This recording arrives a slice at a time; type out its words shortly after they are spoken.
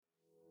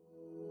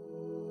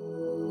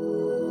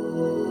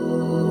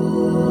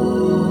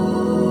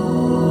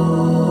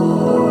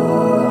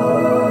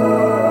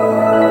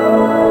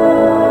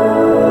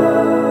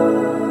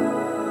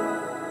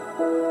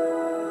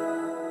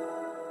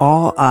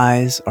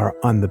eyes are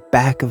on the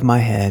back of my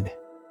head.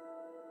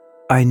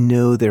 I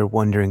know they're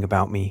wondering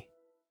about me.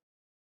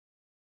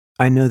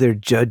 I know they're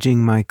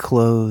judging my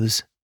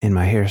clothes and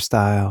my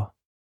hairstyle.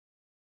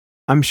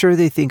 I'm sure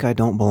they think I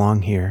don't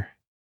belong here.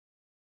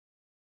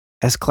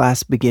 As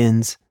class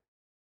begins,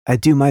 I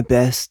do my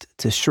best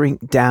to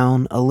shrink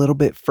down a little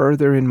bit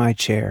further in my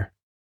chair.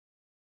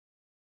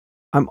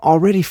 I'm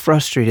already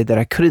frustrated that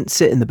I couldn't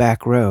sit in the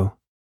back row.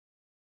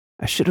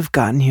 I should have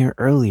gotten here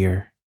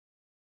earlier.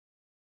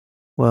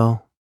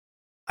 Well,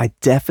 I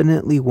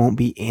definitely won't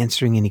be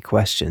answering any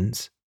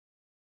questions.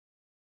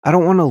 I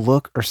don't want to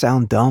look or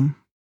sound dumb.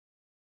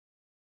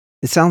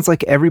 It sounds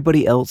like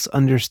everybody else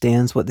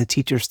understands what the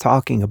teacher's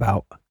talking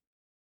about.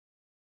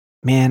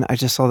 Man, I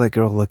just saw that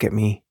girl look at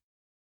me.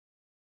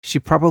 She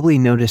probably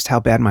noticed how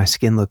bad my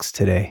skin looks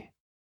today.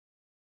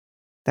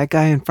 That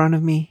guy in front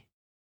of me,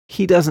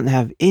 he doesn't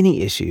have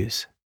any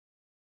issues.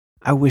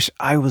 I wish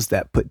I was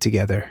that put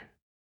together.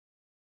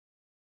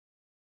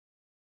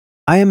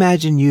 I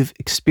imagine you've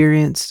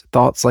experienced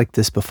thoughts like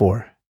this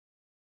before.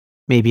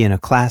 Maybe in a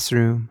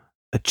classroom,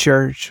 a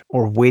church,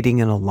 or waiting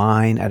in a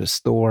line at a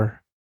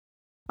store.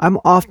 I'm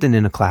often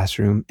in a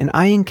classroom and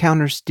I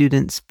encounter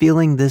students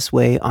feeling this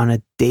way on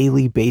a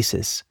daily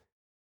basis.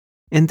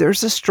 And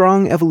there's a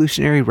strong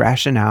evolutionary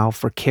rationale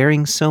for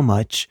caring so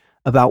much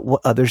about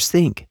what others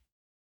think.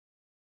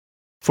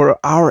 For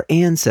our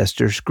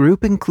ancestors,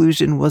 group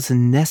inclusion was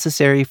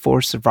necessary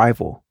for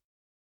survival.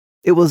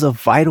 It was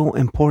of vital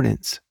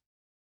importance.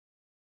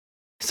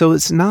 So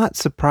it's not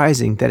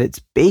surprising that it's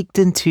baked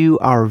into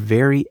our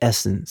very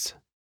essence.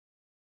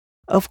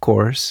 Of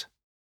course,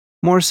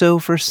 more so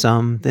for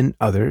some than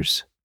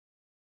others.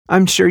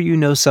 I'm sure you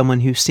know someone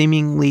who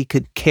seemingly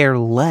could care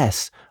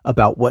less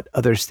about what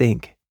others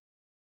think.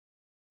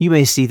 You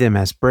may see them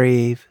as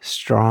brave,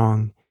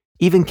 strong,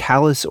 even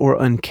callous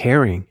or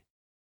uncaring.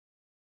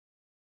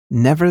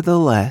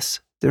 Nevertheless,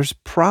 there's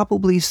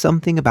probably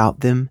something about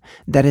them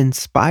that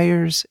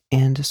inspires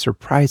and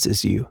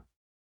surprises you.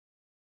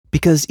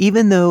 Because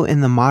even though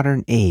in the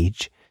modern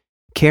age,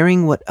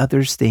 caring what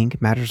others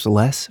think matters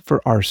less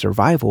for our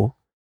survival,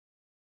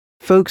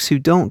 folks who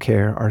don't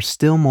care are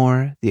still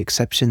more the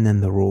exception than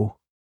the rule.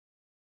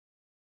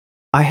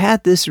 I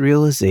had this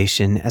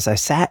realization as I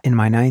sat in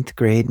my 9th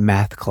grade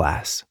math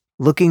class,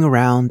 looking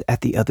around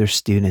at the other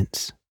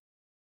students.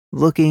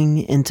 Looking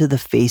into the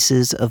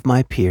faces of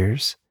my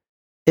peers,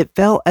 it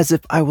felt as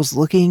if I was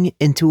looking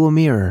into a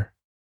mirror.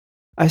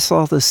 I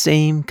saw the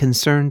same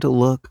concerned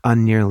look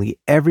on nearly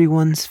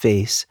everyone's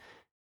face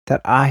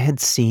that I had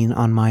seen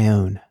on my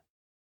own.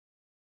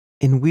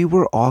 And we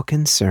were all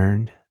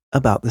concerned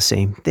about the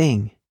same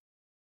thing.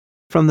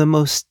 From the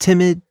most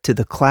timid to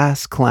the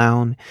class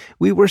clown,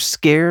 we were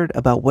scared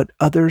about what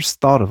others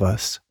thought of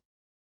us.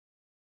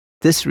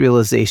 This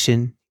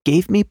realization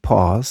gave me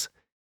pause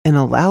and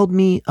allowed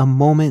me a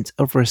moment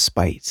of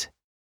respite.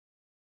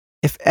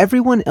 If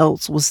everyone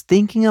else was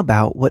thinking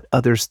about what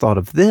others thought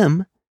of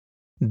them,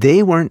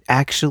 they weren't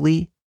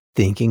actually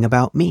thinking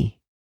about me.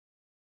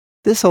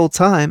 This whole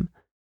time,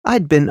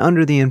 I'd been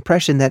under the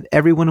impression that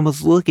everyone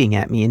was looking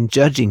at me and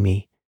judging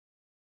me.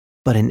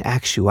 But in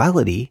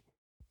actuality,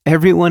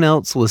 everyone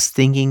else was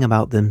thinking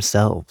about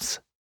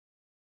themselves.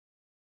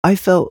 I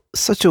felt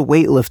such a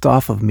weight lift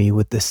off of me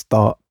with this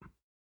thought.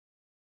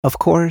 Of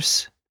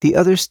course, the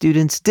other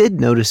students did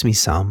notice me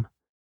some,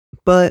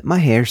 but my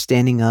hair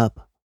standing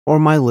up or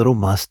my little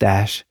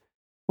mustache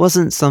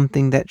wasn't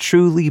something that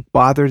truly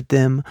bothered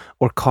them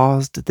or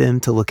caused them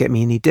to look at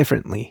me any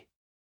differently.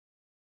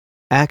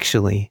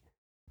 Actually,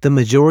 the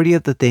majority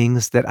of the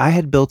things that I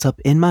had built up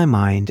in my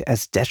mind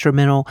as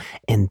detrimental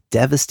and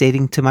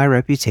devastating to my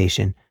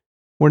reputation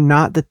were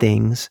not the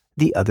things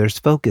the others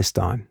focused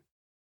on.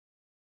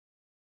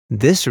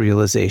 This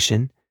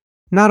realization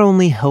not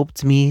only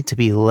helped me to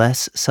be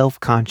less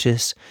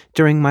self-conscious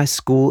during my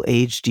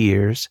school-aged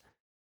years,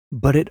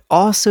 but it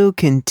also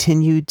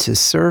continued to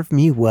serve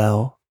me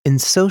well in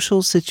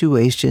social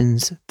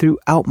situations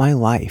throughout my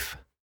life.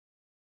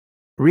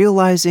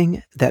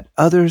 Realizing that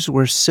others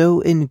were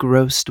so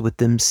engrossed with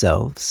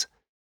themselves,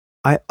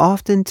 I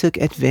often took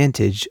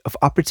advantage of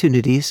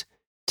opportunities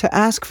to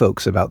ask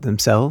folks about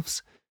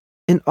themselves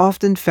and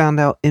often found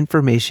out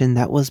information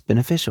that was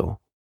beneficial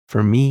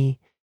for me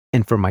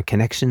and for my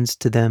connections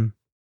to them.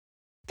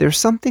 There's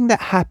something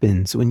that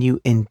happens when you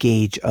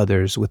engage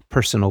others with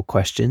personal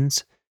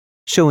questions,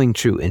 showing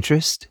true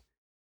interest.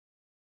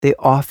 They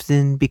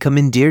often become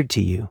endeared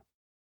to you.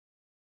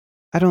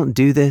 I don't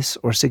do this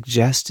or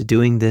suggest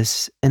doing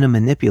this in a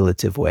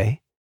manipulative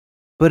way,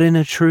 but in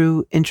a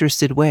true,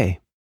 interested way.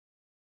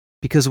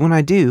 Because when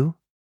I do,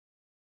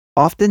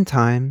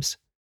 oftentimes,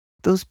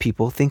 those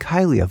people think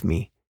highly of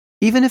me,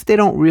 even if they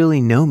don't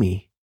really know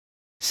me.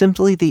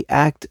 Simply the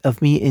act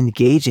of me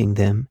engaging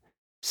them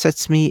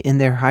sets me in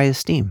their high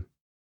esteem.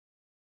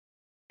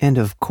 And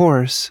of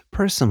course,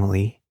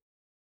 personally,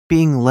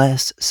 being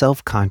less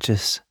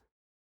self-conscious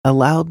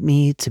allowed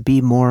me to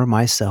be more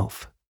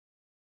myself,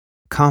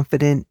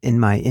 confident in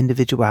my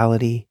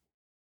individuality,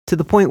 to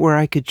the point where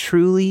I could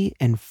truly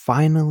and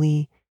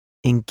finally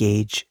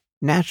engage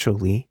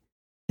naturally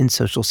in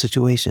social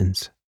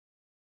situations.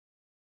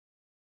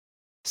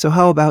 So,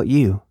 how about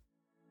you?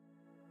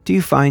 Do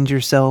you find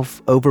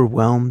yourself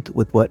overwhelmed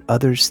with what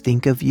others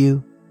think of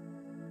you?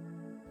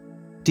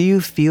 Do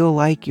you feel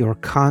like you're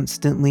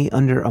constantly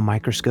under a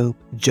microscope,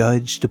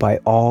 judged by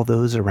all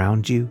those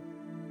around you?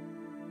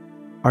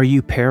 Are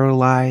you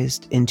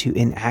paralyzed into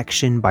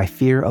inaction by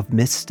fear of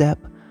misstep,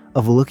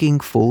 of looking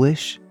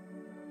foolish?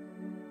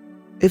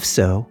 If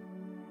so,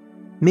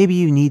 maybe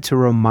you need to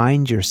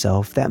remind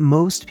yourself that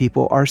most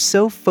people are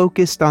so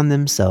focused on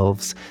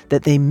themselves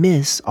that they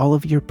miss all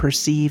of your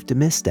perceived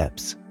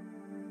missteps.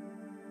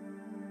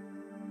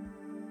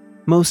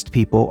 Most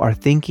people are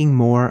thinking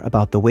more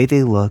about the way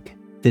they look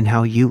than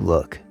how you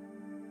look.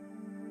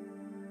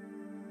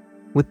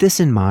 With this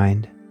in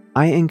mind,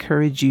 I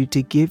encourage you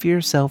to give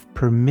yourself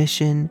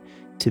permission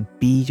to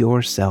be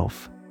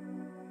yourself,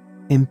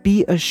 and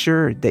be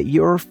assured that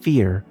your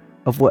fear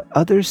of what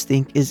others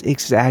think is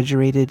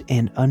exaggerated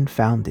and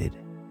unfounded.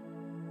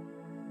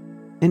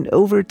 And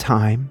over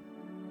time,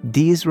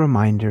 these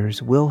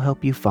reminders will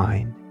help you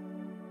find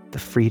the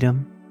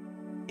freedom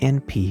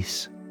and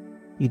peace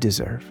you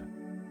deserve.